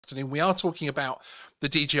afternoon. We are talking about the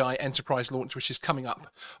DJI Enterprise launch, which is coming up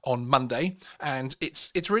on Monday, and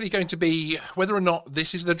it's really going to be whether or not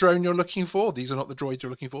this is the drone you're looking for. These are not the droids you're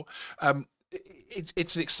looking for.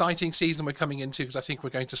 It's an exciting season we're coming into, because I think we're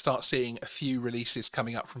going to start seeing a few releases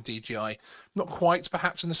coming up from DJI. Not quite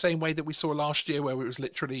perhaps in the same way that we saw last year, where it was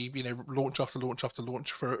literally, you know, launch after launch after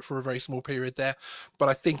launch for a very small period there. But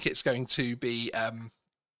I think it's going to be,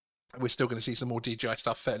 we're still going to see some more DJI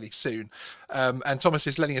stuff fairly soon. And Thomas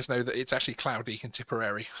is letting us know that it's actually cloudy in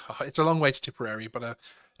Tipperary. It's a long way to Tipperary, but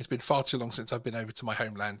it's been far too long since I've been over to my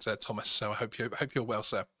homeland, Thomas. So I hope you're well,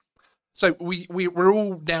 sir. So we're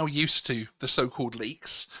all now used to the so-called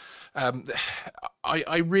leaks.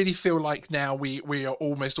 I really feel like now we are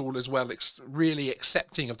almost all as well really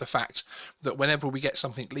accepting of the fact that whenever we get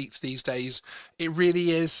something leaked these days, it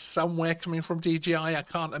really is somewhere coming from DJI. I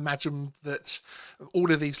can't imagine that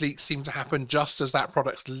all of these leaks seem to happen just as that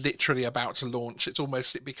product's literally about to launch.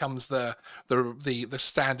 It becomes the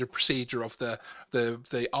standard procedure of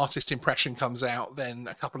the artist impression comes out, then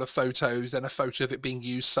a couple of photos, then a photo of it being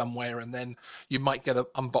used somewhere, and then you might get an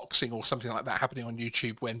unboxing or something like that happening on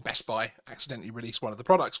YouTube when Best Buy accidentally released one of the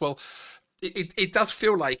products. Well, it does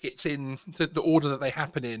feel like it's in the order that they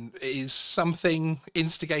happen in is something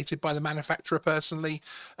instigated by the manufacturer personally.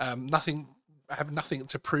 I have nothing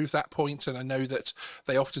to prove that point, and I know that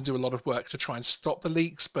they often do a lot of work to try and stop the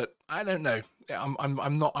leaks, but I don't know.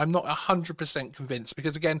 I'm not 100% convinced,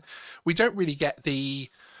 because again, we don't really get the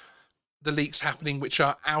leaks happening which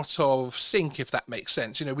are out of sync, if that makes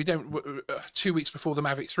sense. You know, we don't 2 weeks before the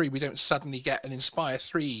Mavic 3, we don't suddenly get an Inspire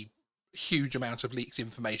 3 huge amount of leaked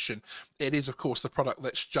information. It is, of course, the product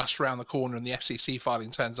that's just around the corner and the FCC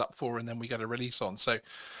filing turns up for, and then we get a release on. So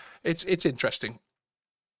it's interesting.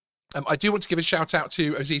 I do want to give a shout out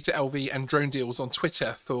to Ozita LV and Drone Deals on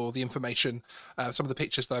Twitter for the information. Some of the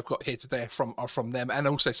pictures that I've got here today are from them, and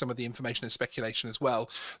also some of the information and speculation as well.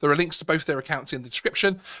 There are links to both their accounts in the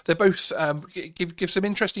description. They both give some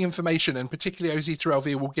interesting information, and particularly Ozita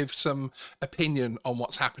LV will give some opinion on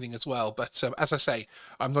what's happening as well. But as I say,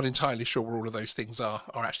 I'm not entirely sure where all of those things are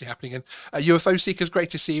actually happening. And UFO Seekers, great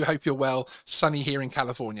to see you. Hope you're well. Sunny here in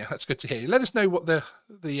California. That's good to hear. Let us know what the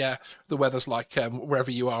weather's like wherever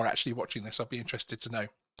you are actually watching this. I'd be interested to know.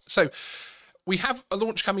 So we have a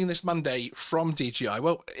launch coming this Monday from DJI.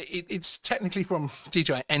 Well, it's technically from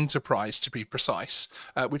DJI Enterprise, to be precise,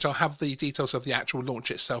 which I'll have the details of the actual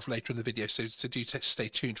launch itself later in the video, so do stay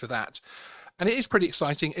tuned for that. And it is pretty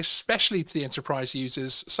exciting, especially to the enterprise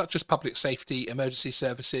users, such as public safety, emergency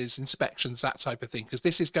services, inspections, that type of thing, because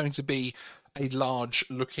this is going to be a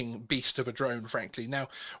large-looking beast of a drone, frankly. Now,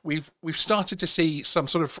 we've started to see some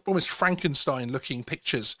sort of almost Frankenstein-looking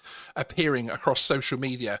pictures appearing across social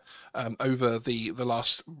media over the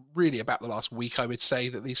last week, I would say,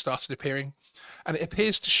 that these started appearing. And it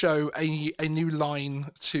appears to show a new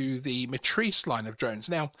line to the Matrice line of drones.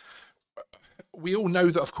 Now, we all know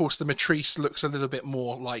that, of course, the Matrice looks a little bit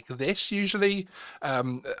more like this usually.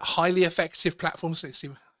 Highly effective platforms. Let's see,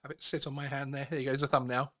 have it sit on my hand there. Here you go, there's a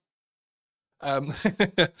thumbnail.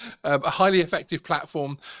 A highly effective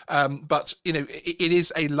platform, but you know, it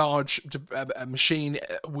is a large machine.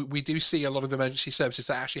 We do see a lot of emergency services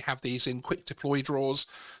that actually have these in quick deploy drawers.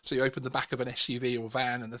 So you open the back of an SUV or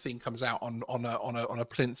van, and the thing comes out on a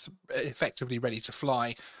plinth, effectively ready to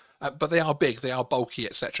fly. But they are big, they are bulky,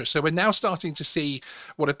 etc. So we're now starting to see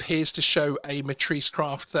what appears to show a Matrice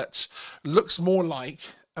craft that looks more like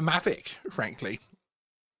a Mavic, frankly.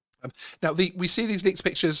 Now, we see these leaked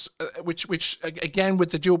pictures, which again,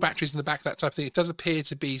 with the dual batteries in the back, that type of thing, it does appear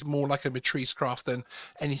to be more like a Matrice craft than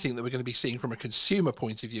anything that we're going to be seeing from a consumer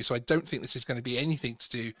point of view. So I don't think this is going to be anything to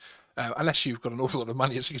do, unless you've got an awful lot of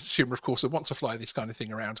money as a consumer, of course, and want to fly this kind of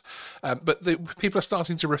thing around. But people are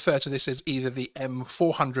starting to refer to this as either the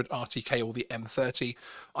M400 RTK or the M30.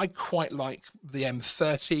 I quite like the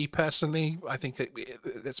M30 personally. I think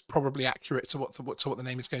it's probably accurate to what the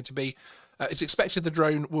name is going to be. It's expected the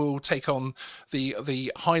drone will take on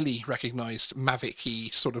the highly recognised Mavic-y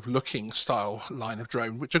sort of looking style line of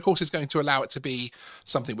drone, which of course is going to allow it to be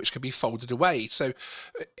something which can be folded away. So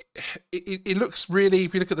it looks really,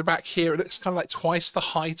 if you look at the back here, it looks kind of like twice the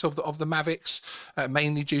height of the Mavics,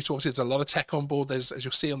 mainly due to, obviously, there's a lot of tech on board. There's, as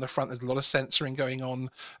you'll see on the front, there's a lot of sensoring going on,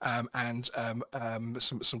 and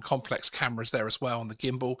some complex cameras there as well on the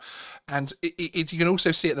gimbal. And you can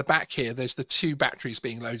also see at the back here, there's the 2 batteries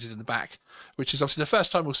being loaded in the back, which is obviously the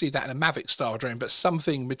first time we'll see that in a Mavic style drone, but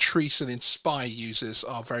something Matrice and Inspire users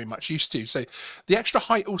are very much used to. So the extra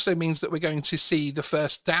height also means that we're going to see the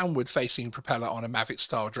first downward facing propeller on a Mavic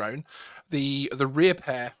style drone. The rear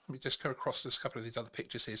pair, let me just go across this couple of these other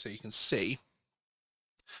pictures here so you can see.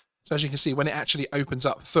 So as you can see, when it actually opens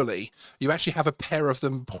up fully, you actually have a pair of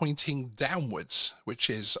them pointing downwards, which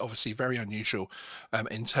is obviously very unusual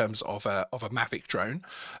in terms of a Mavic drone.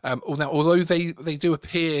 Although they do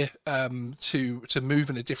appear to move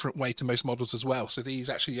in a different way to most models as well. So these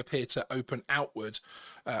actually appear to open outward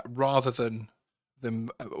rather than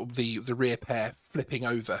the rear pair flipping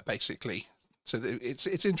over, basically. So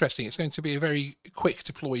it's interesting. It's going to be a very quick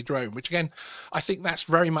deploy drone, which again, I think that's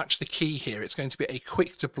very much the key here. It's going to be a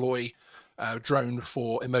quick deploy drone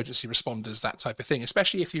for emergency responders, that type of thing,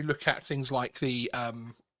 especially if you look at things like the, let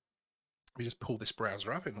me just pull this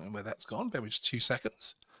browser up and where that's gone. Bear with just 2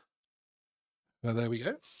 seconds. Well, there we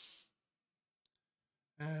go.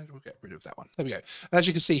 And we'll get rid of that one. There we go. And as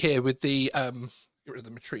you can see here with the, get rid of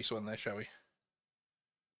the Matrice one there, shall we?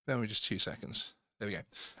 Bear with just 2 seconds. There we go.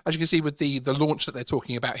 As you can see with the launch that they're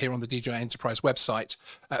talking about here on the DJI Enterprise website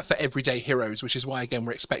for everyday heroes, which is why, again,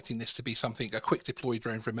 we're expecting this to be something, a quick deploy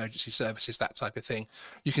drone for emergency services, that type of thing.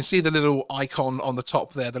 You can see the little icon on the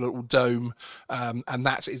top there, the little dome, and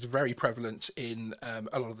that is very prevalent in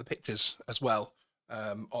a lot of the pictures as well.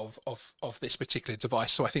 Of this particular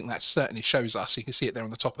device. So I think that certainly shows us, you can see it there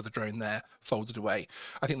on the top of the drone there, folded away.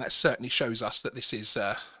 I think that certainly shows us that this is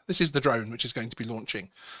the drone which is going to be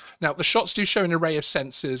launching. Now, the shots do show an array of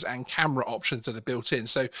sensors and camera options that are built in.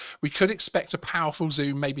 So we could expect a powerful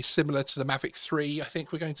zoom, maybe similar to the Mavic 3, I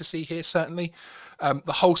think we're going to see here, certainly.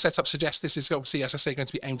 The whole setup suggests this is obviously, as I say, going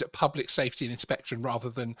to be aimed at public safety and inspection rather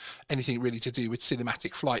than anything really to do with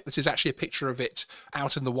cinematic flight. This is actually a picture of it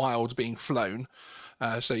out in the wild being flown.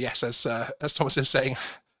 So yes, as Thomas is saying,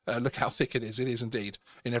 look how thick it is. It is indeed,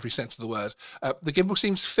 in every sense of the word. The gimbal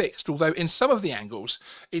seems fixed, although in some of the angles,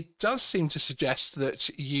 it does seem to suggest that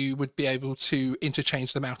you would be able to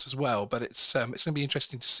interchange them out as well. But it's going to be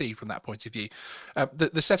interesting to see from that point of view.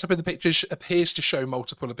 The setup in the pictures appears to show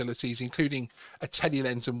multiple abilities, including a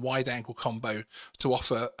telelens and wide-angle combo to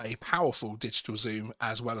offer a powerful digital zoom,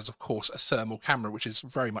 as well as, of course, a thermal camera, which is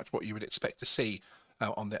very much what you would expect to see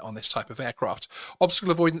on this type of aircraft. Obstacle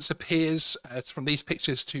avoidance appears from these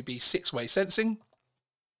pictures to be 6-way sensing.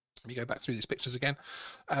 Let me go back through these pictures again.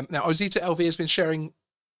 Now, Ozita LV has been sharing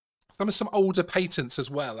some older patents as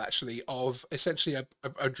well, actually, of essentially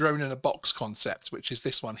a drone in a box concept, which is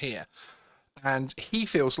this one here. And he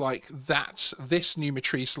feels like that this new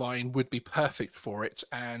Matrice line would be perfect for it,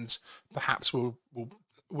 and perhaps we'll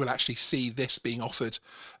actually see this being offered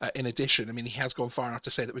in addition. I mean, he has gone far enough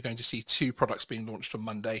to say that we're going to see 2 products being launched on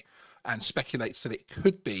Monday, and speculates that it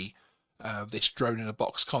could be this drone in a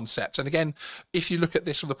box concept. And again, if you look at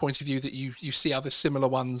this from the point of view that you see other similar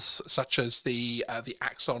ones, such as the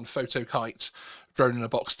Axon Photokite drone in a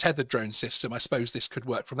box tethered drone system, I suppose this could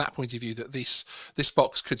work from that point of view, that this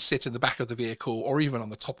box could sit in the back of the vehicle or even on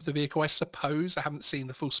the top of the vehicle, I suppose. I haven't seen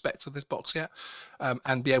the full specs of this box yet,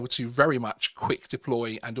 and be able to very much quick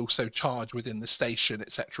deploy and also charge within the station,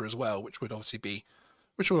 etc. as well, which would obviously be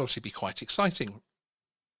quite exciting.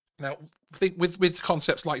 Now, I think with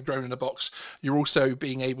concepts like drone in a box, you're also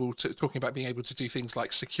talking about being able to do things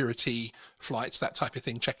like security flights, that type of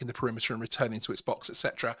thing, checking the perimeter and returning to its box,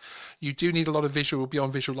 etc. You do need a lot of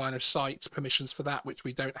beyond visual line of sight permissions for that, which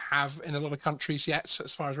we don't have in a lot of countries yet,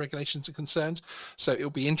 as far as regulations are concerned. So it'll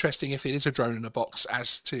be interesting if it is a drone in a box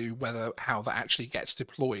as to how that actually gets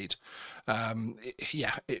deployed. As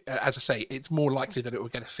I say, it's more likely that it will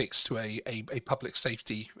get affixed to a public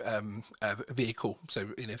safety vehicle, so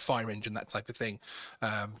in a fire engine, that type of thing,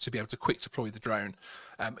 to be able to quick deploy the drone.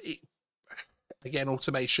 Again,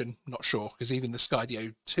 automation, not sure, because even the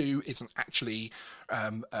Skydio 2 isn't actually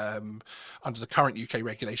under the current UK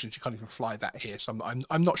regulations. You can't even fly that here, so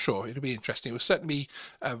I'm not sure. It'll be interesting. It will certainly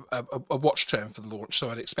be a watch term for the launch,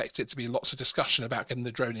 so I'd expect it to be lots of discussion about getting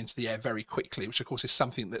the drone into the air very quickly, which of course is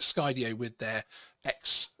something that Skydio with their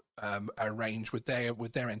X range, with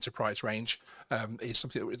their enterprise range, is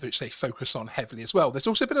something which they focus on heavily as well. There's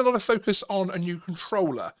also been a lot of focus on a new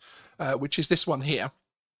controller, which is this one here.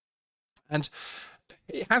 And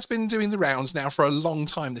it has been doing the rounds now for a long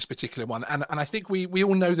time, this particular one. And I think we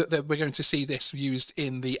all know that we're going to see this used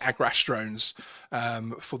in the Agrash drones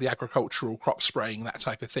for the agricultural crop spraying, that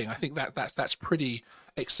type of thing. I think that's pretty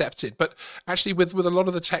accepted. But actually, with a lot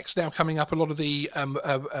of the text now coming up, a lot of the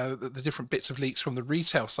different bits of leaks from the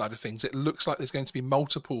retail side of things, it looks like there's going to be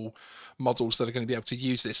multiple models that are going to be able to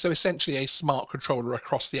use this. So essentially a smart controller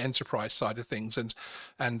across the enterprise side of things,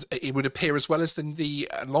 and it would appear, as well as the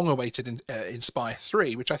long-awaited Inspire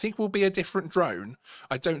 3, which I think will be a different drone.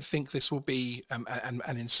 I don't think this will be an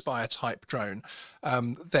Inspire type drone.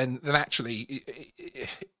 Then actually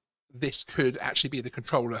this could actually be the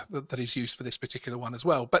controller that is used for this particular one as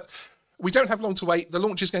well. But we don't have long to wait. The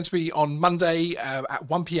launch is going to be on Monday at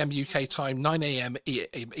 1 p.m. UK time, 9 a.m.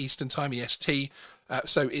 Eastern time, EST.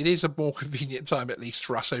 So it is a more convenient time, at least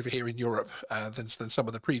for us over here in Europe, than some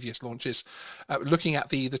of the previous launches. Looking at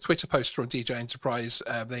the Twitter post from DJI Enterprise,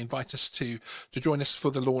 they invite us to join us for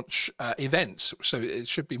the launch event. So it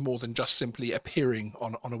should be more than just simply appearing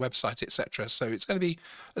on a website, etc. So it's going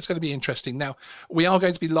to be interesting. Now, we are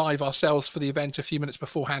going to be live ourselves for the event a few minutes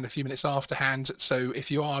beforehand, a few minutes afterhand. So if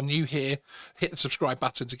you are new here, hit the subscribe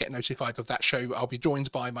button to get notified of that show. I'll be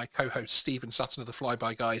joined by my co-host Stephen Sutton of the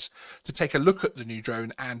Flyby Guys to take a look at the new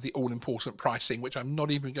drone and the all-important pricing, which I'm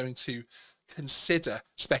not even going to consider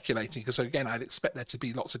speculating, because again, I'd expect there to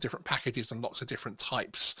be lots of different packages and lots of different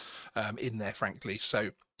types in there, frankly.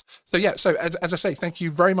 So yeah, so as I say, thank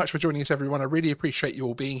you very much for joining us, everyone. I really appreciate you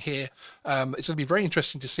all being here. It's going to be very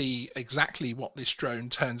interesting to see exactly what this drone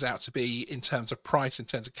turns out to be in terms of price, in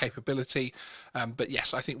terms of capability. But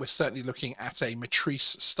yes, I think we're certainly looking at a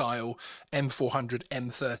Matrice style M400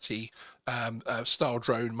 M30 style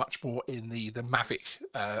drone, much more in the Mavic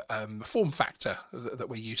form factor that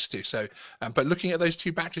we're used to. So, but looking at those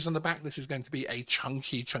two batteries on the back, this is going to be a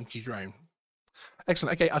chunky drone.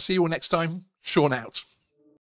 Excellent. Okay, I'll see you all next time. Sean out.